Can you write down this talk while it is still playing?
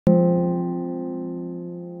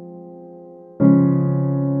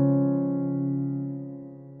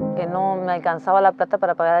no me alcanzaba la plata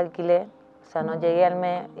para pagar alquiler, o sea, no llegué al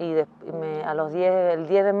mes y el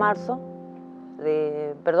 10 de marzo,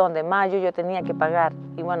 de mayo yo tenía que pagar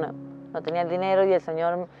y bueno, no tenía el dinero y el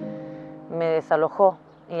señor me desalojó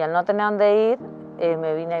y al no tener dónde ir,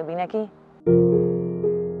 vine aquí.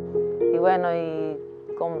 Y bueno, y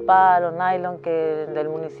con palos, nailon que del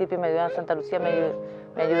municipio me ayudaron, Santa Lucía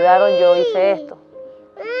me ayudaron, yo hice esto,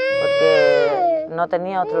 porque no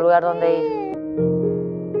tenía otro lugar donde ir.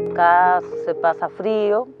 Acá se pasa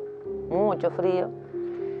frío, mucho frío,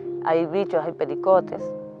 hay bichos, hay pericotes,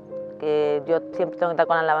 que yo siempre tengo que estar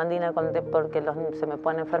con la lavandina porque se me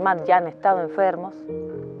pueden enfermar, ya han estado enfermos.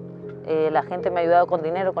 La gente me ha ayudado con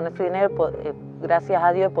dinero, con ese dinero, gracias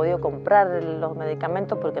a Dios he podido comprar los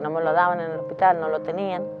medicamentos porque no me lo daban en el hospital, no lo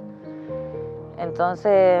tenían.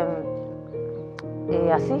 Entonces,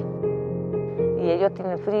 así. Y ellos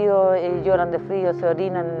tienen frío, lloran de frío, se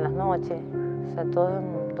orinan en las noches, o sea, todo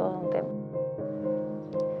un tema.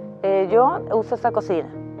 Yo uso esa cocina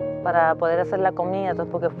para poder hacer la comida,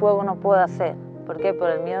 porque fuego no puedo hacer. ¿Por qué? Por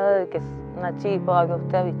el miedo de que es una chispa o algo que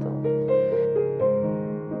usted ha visto.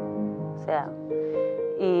 O sea,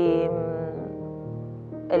 y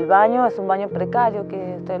el baño es un baño precario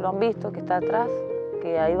que ustedes lo han visto, que está atrás,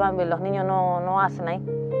 que ahí los niños no hacen ahí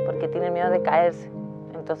porque tienen miedo de caerse.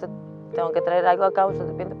 Entonces tengo que traer algo acá, un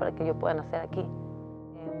recipiente para que ellos puedan hacer aquí.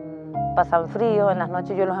 Pasan frío, en las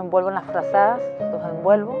noches yo los envuelvo en las frazadas, los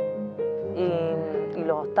envuelvo y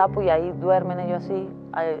los tapo y ahí duermen ellos así.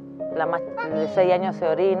 La más de 6 años se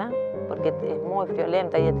orina porque es muy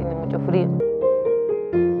friolenta, ella tiene mucho frío.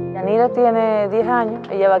 Yanira tiene 10 años,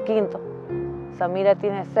 ella va a quinto. Samira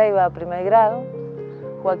tiene 6, va a primer grado.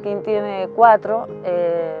 Joaquín tiene 4,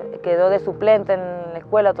 quedó de suplente en la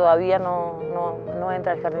escuela, todavía no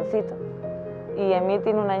entra al jardincito. Y Emil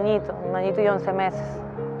tiene un añito y 11 meses.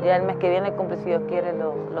 Ya el mes que viene cumple, si Dios quiere,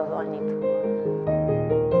 los 2 añitos.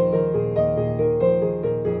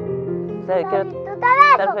 O sea, quiero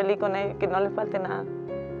estar feliz con ellos, que no les falte nada.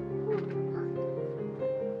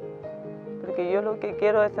 Porque yo lo que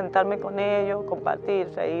quiero es sentarme con ellos, compartir,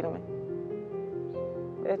 reírme.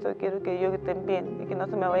 Esto quiero que ellos estén bien y que no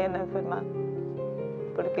se me vayan a enfermar.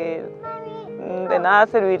 Porque de nada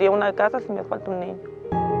serviría una casa si me falta un niño.